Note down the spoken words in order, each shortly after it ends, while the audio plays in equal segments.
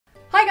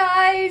Hi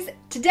guys!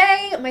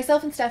 Today,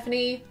 myself and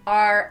Stephanie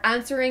are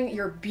answering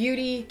your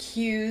beauty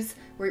cues.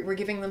 We're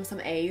giving them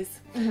some A's.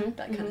 That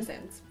kind of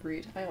sounds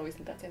rude. I always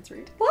think that sounds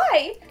rude.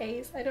 Why?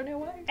 A's. I don't know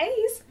why.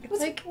 A's? It's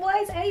like, why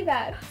is A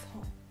bad?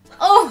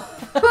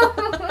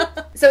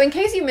 Oh! So in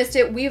case you missed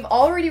it, we've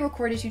already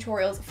recorded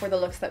tutorials for the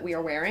looks that we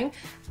are wearing.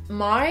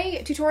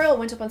 My tutorial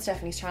went up on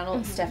Stephanie's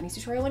channel. Stephanie's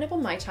tutorial went up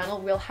on my channel.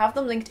 We'll have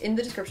them linked in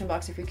the description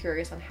box if you're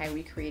curious on how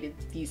we created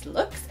these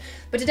looks.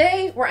 But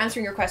today we're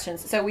answering your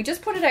questions. So we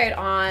just put it out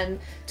on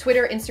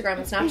Twitter, Instagram,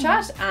 and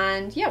Snapchat.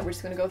 And yeah, we're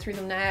just going to go through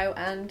them now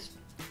and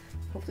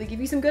hopefully give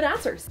you some good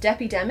answers.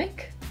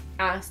 Depidemic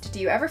asked, do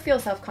you ever feel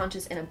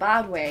self-conscious in a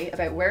bad way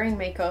about wearing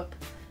makeup,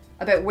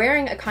 about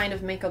wearing a kind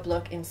of makeup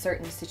look in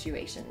certain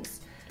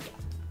situations?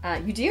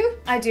 You do?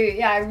 I do,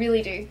 yeah, I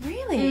really do.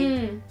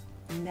 Really?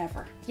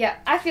 Never. Yeah,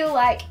 I feel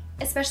like,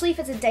 especially if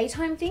it's a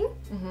daytime thing,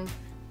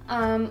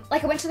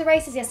 like I went to the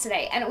races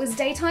yesterday and it was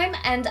daytime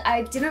and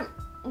I didn't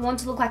want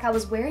to look like I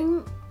was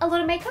wearing a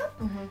lot of makeup,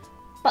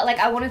 but like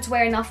I wanted to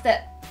wear enough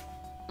that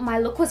my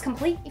look was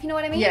complete, if you know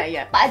what I mean? Yeah,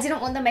 yeah. But I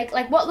didn't want the make,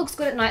 like what looks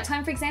good at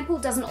nighttime, for example,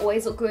 doesn't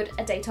always look good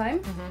at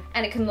daytime,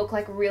 and it can look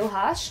like real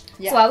harsh.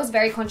 Yeah. So I was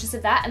very conscious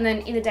of that, and then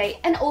in the day,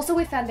 and also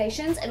with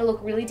foundations, it'll look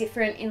really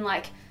different in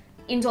like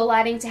indoor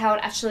lighting to how it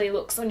actually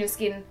looks on your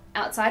skin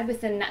outside with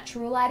the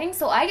natural lighting.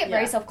 So I get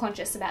very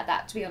self-conscious about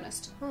that, to be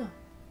honest.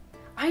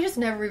 I just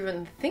never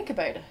even think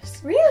about it.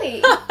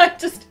 Really? I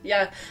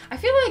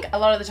feel like a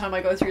lot of the time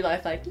I go through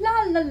life like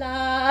la la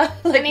la,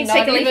 like means not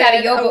take a leaf even out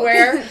of your book.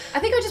 aware. I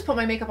think I just put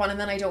my makeup on and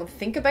then I don't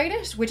think about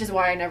it, which is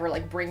why I never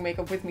like bring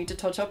makeup with me to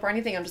touch up or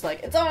anything. I'm just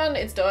like, it's on,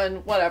 it's done,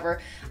 whatever.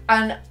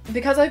 And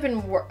because I've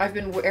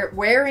been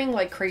wearing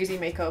like crazy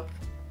makeup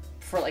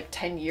for like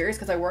 10 years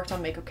because I worked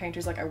on makeup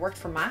counters, like I worked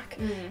for MAC,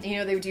 and you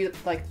know they would do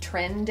like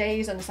trend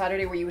days on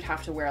Saturday where you would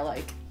have to wear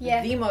like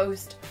the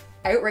most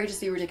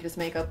outrageously ridiculous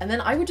makeup, and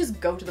then I would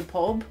just go to the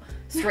pub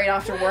straight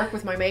after work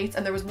with my mates.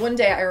 And there was one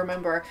day I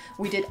remember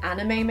we did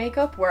anime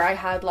makeup where I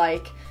had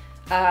like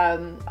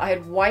I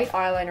had white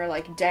eyeliner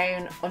like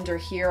down under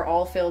here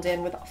all filled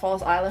in with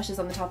false eyelashes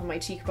on the top of my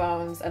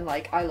cheekbones, and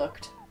like I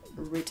looked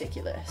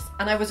ridiculous,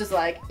 and I was just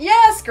like,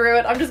 yeah, screw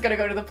it, I'm just gonna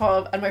go to the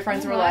pub. And my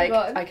friends were like,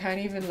 God. I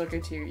can't even look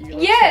at you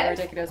look so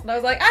ridiculous. And I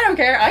was like, I don't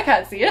care, I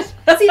can't see it.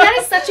 See, that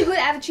is such a good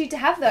attitude to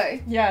have though.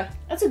 Yeah,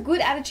 that's a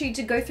good attitude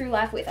to go through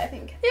life with, I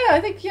think. Yeah,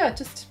 I think,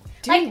 just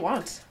do what you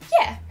want.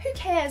 Yeah, who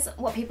cares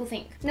what people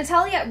think?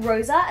 Natalia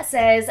Rosa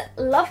says,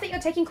 love that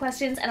you're taking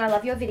questions and I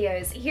love your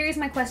videos. Here is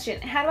my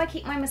question. How do I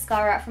keep my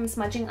mascara from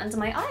smudging under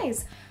my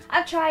eyes?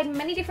 I've tried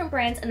many different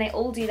brands and they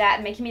all do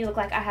that, making me look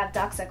like I have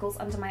dark circles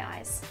under my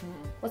eyes.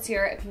 What's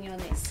your opinion on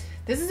this?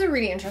 This is a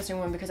really interesting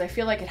one because I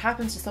feel like it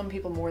happens to some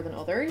people more than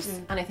others,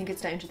 and I think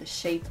it's down to the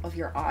shape of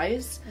your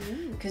eyes.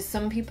 Because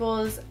some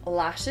people's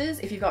lashes,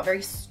 if you've got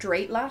very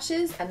straight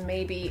lashes and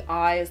maybe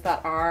eyes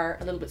that are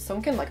a little bit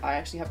sunken, like I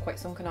actually have quite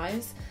sunken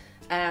eyes,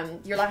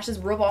 your lashes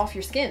rub off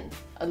your skin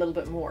a little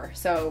bit more.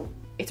 So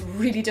it's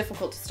really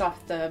difficult to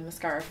stop the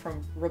mascara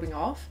from rubbing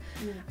off.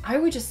 I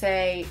would just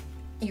say,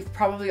 you've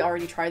probably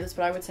already tried this,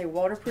 but I would say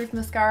waterproof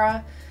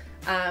mascara,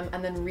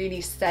 and then really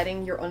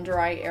setting your under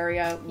eye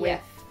area with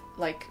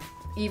like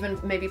even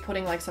maybe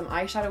putting like some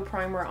eyeshadow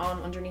primer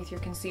on underneath your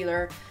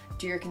concealer,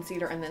 do your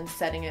concealer, and then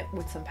setting it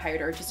with some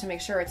powder just to make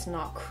sure it's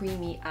not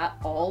creamy at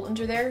all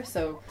under there,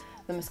 so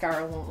the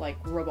mascara won't like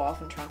rub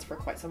off and transfer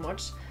quite so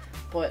much.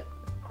 But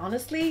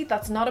honestly,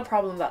 that's not a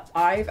problem that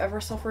I've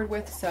ever suffered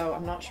with, so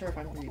I'm not sure if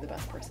I'm really the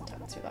best person to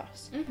answer that.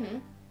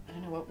 I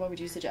don't know, what would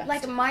you suggest?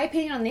 Like, my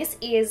opinion on this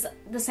is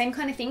the same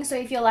kind of thing. So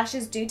if your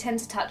lashes do tend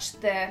to touch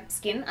the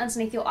skin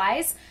underneath your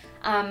eyes,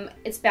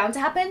 it's bound to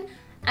happen.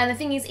 And the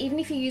thing is, even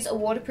if you use a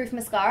waterproof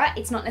mascara,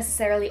 it's not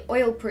necessarily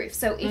oil proof.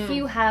 So if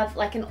you have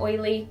like an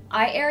oily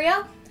eye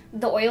area,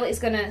 the oil is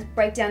going to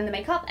break down the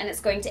makeup and it's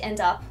going to end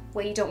up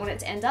where you don't want it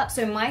to end up.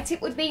 So my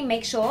tip would be,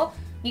 make sure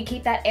you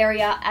keep that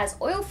area as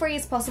oil-free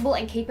as possible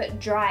and keep it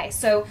dry.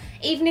 So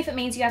even if it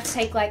means you have to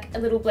take like a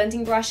little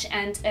blending brush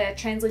and a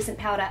translucent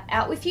powder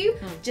out with you,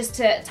 just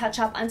to touch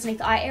up underneath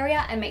the eye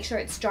area and make sure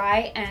it's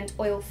dry and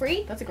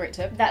oil-free. That's a great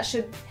tip. That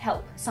should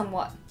help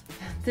somewhat.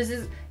 This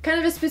is kind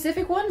of a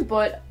specific one,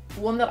 but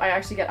one that I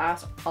actually get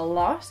asked a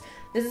lot.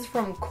 This is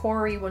from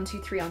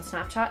Corey123 on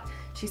Snapchat.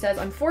 She says,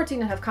 I'm 14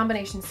 and have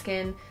combination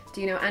skin.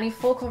 Do you know any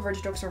full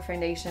coverage drugstore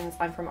foundations?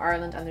 I'm from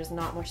Ireland and there's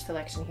not much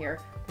selection here.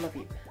 Love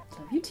you.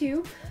 Love you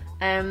too.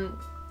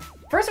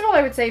 First of all,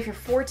 I would say if you're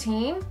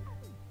 14,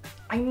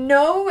 I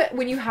know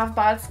when you have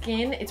bad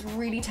skin, it's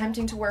really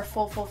tempting to wear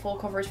full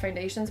coverage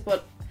foundations,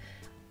 but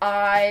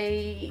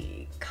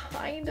I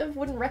kind of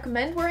wouldn't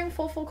recommend wearing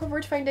full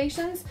coverage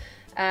foundations.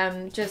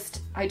 I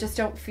just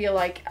don't feel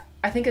like,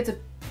 I think it's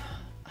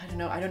I don't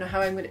know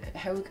how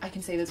I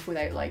can say this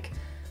without like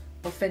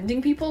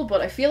offending people,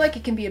 but I feel like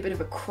it can be a bit of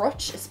a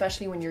crutch,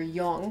 especially when you're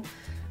young,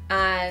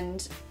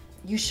 and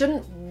you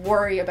shouldn't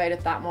worry about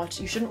it that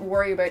much. You shouldn't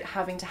worry about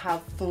having to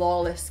have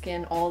flawless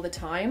skin all the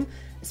time,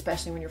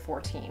 especially when you're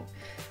 14.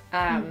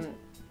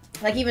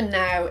 Like even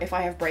now, if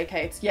I have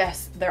breakouts,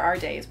 yes, there are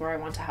days where I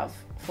want to have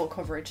full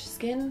coverage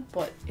skin,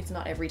 but it's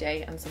not every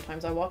day, and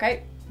sometimes I walk out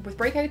with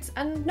breakouts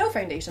and no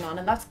foundation on,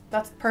 and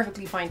that's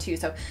perfectly fine too.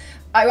 So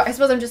I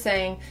suppose I'm just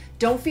saying,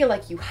 don't feel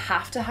like you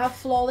have to have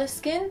flawless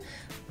skin.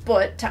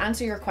 But to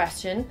answer your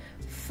question,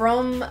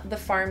 from the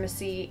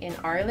pharmacy in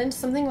Ireland,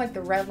 something like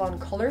the Revlon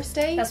Color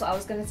Stay. That's what I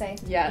was going to say.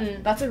 Yeah,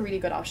 that's a really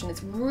good option.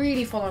 It's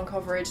really full on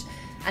coverage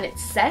and it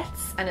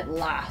sets and it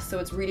lasts. So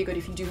it's really good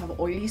if you do have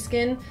oily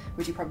skin,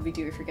 which you probably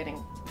do if you're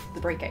getting the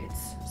breakouts.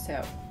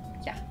 So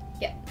yeah.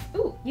 Yeah.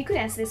 Ooh, you could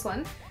answer this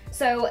one.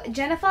 So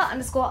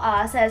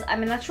Jennifer_R says,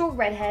 I'm a natural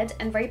redhead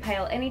and very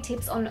pale. Any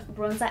tips on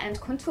bronzer and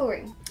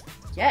contouring?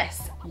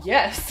 Yes.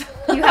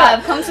 You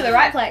have come to the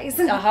right place.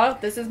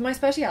 This is my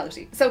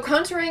speciality. So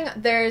contouring,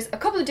 there's a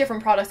couple of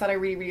different products that I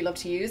really love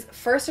to use.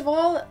 First of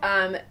all,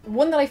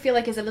 one that I feel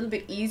like is a little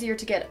bit easier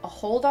to get a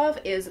hold of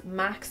is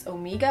MAC's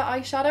Omega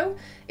eyeshadow.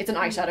 It's an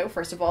eyeshadow,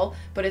 first of all,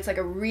 but it's like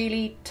a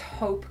really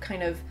taupe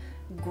kind of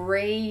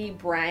grey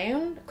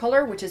brown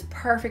color, which is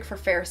perfect for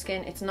fair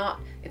skin. It's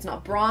not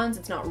bronze,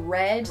 it's not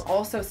red.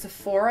 Also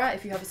Sephora,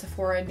 if you have a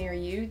Sephora near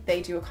you,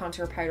 they do a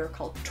contour powder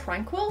called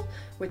Tranquil,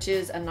 which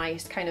is a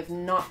nice kind of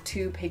not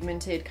too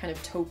pigmented kind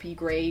of taupey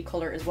grey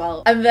color as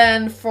well. And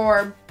then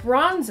for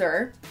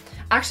bronzer,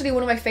 actually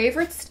one of my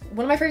favorite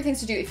things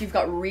to do if you've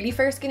got really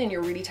fair skin and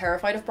you're really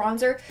terrified of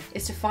bronzer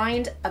is to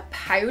find a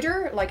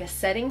powder, like a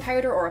setting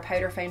powder or a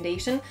powder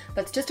foundation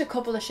that's just a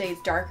couple of shades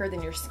darker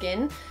than your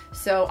skin.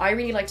 So I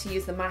really like to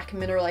use the MAC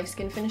Mineralized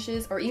Skin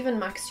Finishes or even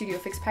MAC Studio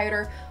Fix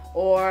powder,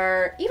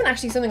 or even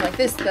actually something like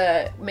this,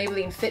 the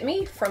Maybelline Fit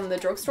Me from the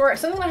drugstore,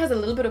 something that has a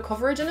little bit of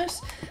coverage in it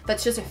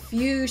that's just a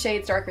few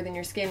shades darker than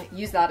your skin.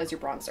 Use that as your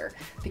bronzer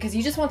because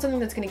you just want something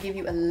that's going to give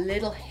you a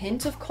little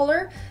hint of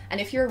color,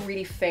 and if you're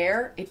really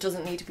fair, it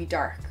doesn't need to be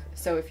dark.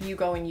 So if you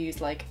go and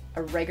use like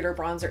a regular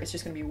bronzer, it's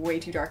just going to be way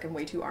too dark and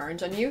way too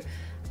orange on you.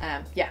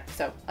 Yeah,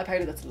 so a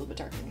powder that's a little bit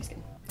darker than your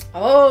skin.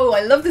 Oh,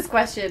 I love this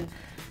question.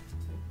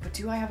 But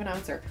do I have an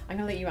answer? I'm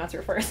gonna let you answer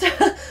it first.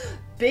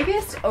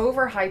 Biggest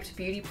overhyped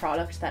beauty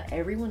product that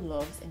everyone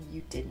loves and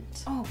you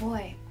didn't? Oh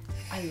boy.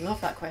 I love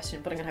that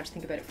question, but I'm gonna have to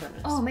think about it for a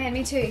minute. Oh man,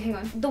 me too. Hang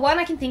on. The one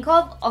I can think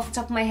of off the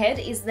top of my head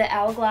is the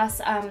Hourglass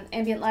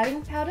ambient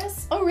lighting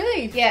powders. Oh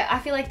really? Yeah, I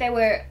feel like they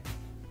were...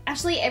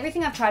 Actually,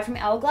 everything I've tried from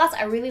Hourglass,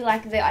 I really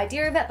like the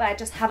idea of it, but I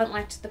just haven't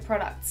liked the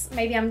products.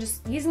 Maybe I'm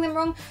just using them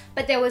wrong,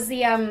 but there was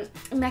the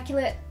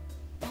Immaculate...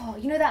 Oh,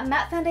 you know that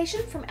matte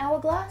foundation from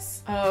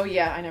Hourglass? Oh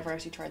yeah, I never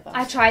actually tried that.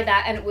 I tried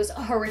that and it was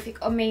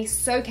horrific on me,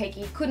 so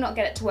cakey, could not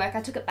get it to work,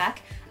 I took it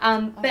back.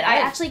 But I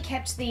actually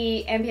kept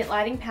the ambient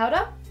lighting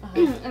powder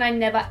and I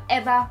never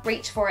ever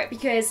reached for it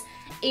because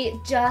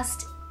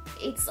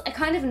it's a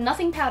kind of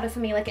nothing powder for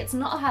me, like it's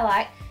not a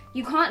highlight.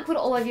 You can't put it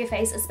all over your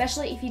face,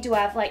 especially if you do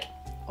have like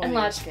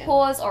enlarged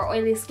pores or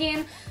oily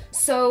skin.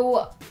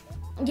 So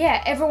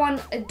yeah, everyone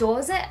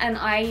adores it and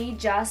I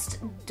just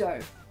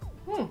don't.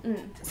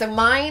 So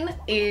mine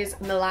is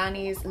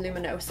Milani's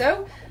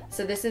Luminoso.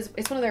 So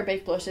it's one of their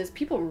baked blushes.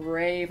 People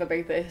rave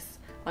about this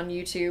on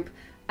YouTube.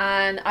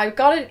 And I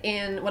got it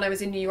when I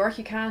was in New York.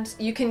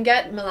 You can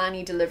get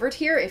Milani delivered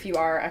here if you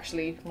are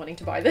actually wanting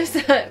to buy this.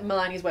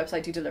 Milani's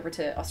website do deliver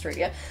to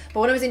Australia. But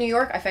when I was in New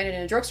York, I found it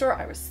in a drugstore.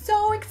 I was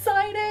so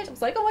excited. I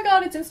was like, oh my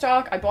God, it's in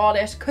stock. I bought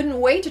it. Couldn't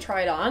wait to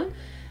try it on.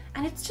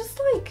 And it's just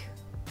like,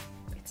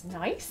 it's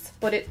nice,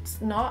 but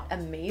it's not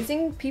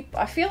amazing.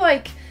 I feel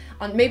like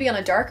maybe on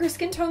a darker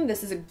skin tone,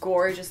 this is a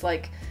gorgeous,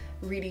 like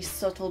really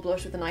subtle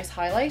blush with a nice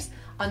highlight.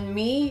 On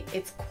me,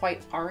 it's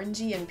quite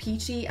orangey and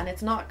peachy and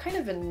it's not kind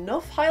of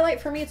enough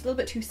highlight for me. It's a little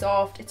bit too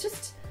soft.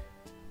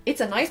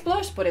 It's a nice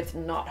blush, but it's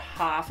not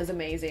half as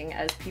amazing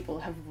as people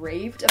have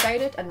raved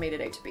about it and made it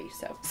out to be.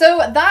 So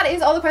that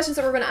is all the questions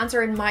that we're going to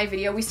answer in my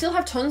video. We still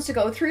have tons to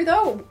go through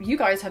though. You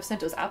guys have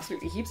sent us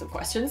absolutely heaps of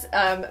questions,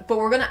 but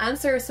we're going to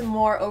answer some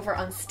more over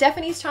on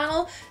Stephanie's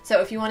channel.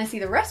 So if you want to see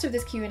the rest of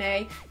this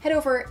Q&A, head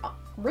over.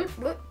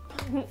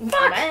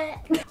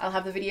 I'll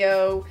have the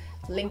video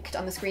linked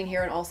on the screen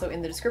here and also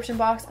in the description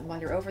box. And while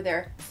you're over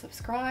there,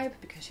 subscribe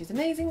because she's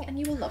amazing and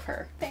you will love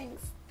her.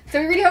 Thanks. So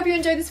we really hope you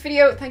enjoyed this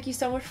video. Thank you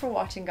so much for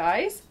watching,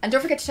 guys. And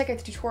don't forget to check out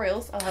the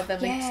tutorials. I'll have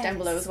them linked down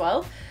below as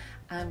well.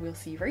 And we'll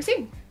see you very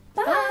soon.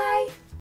 Bye.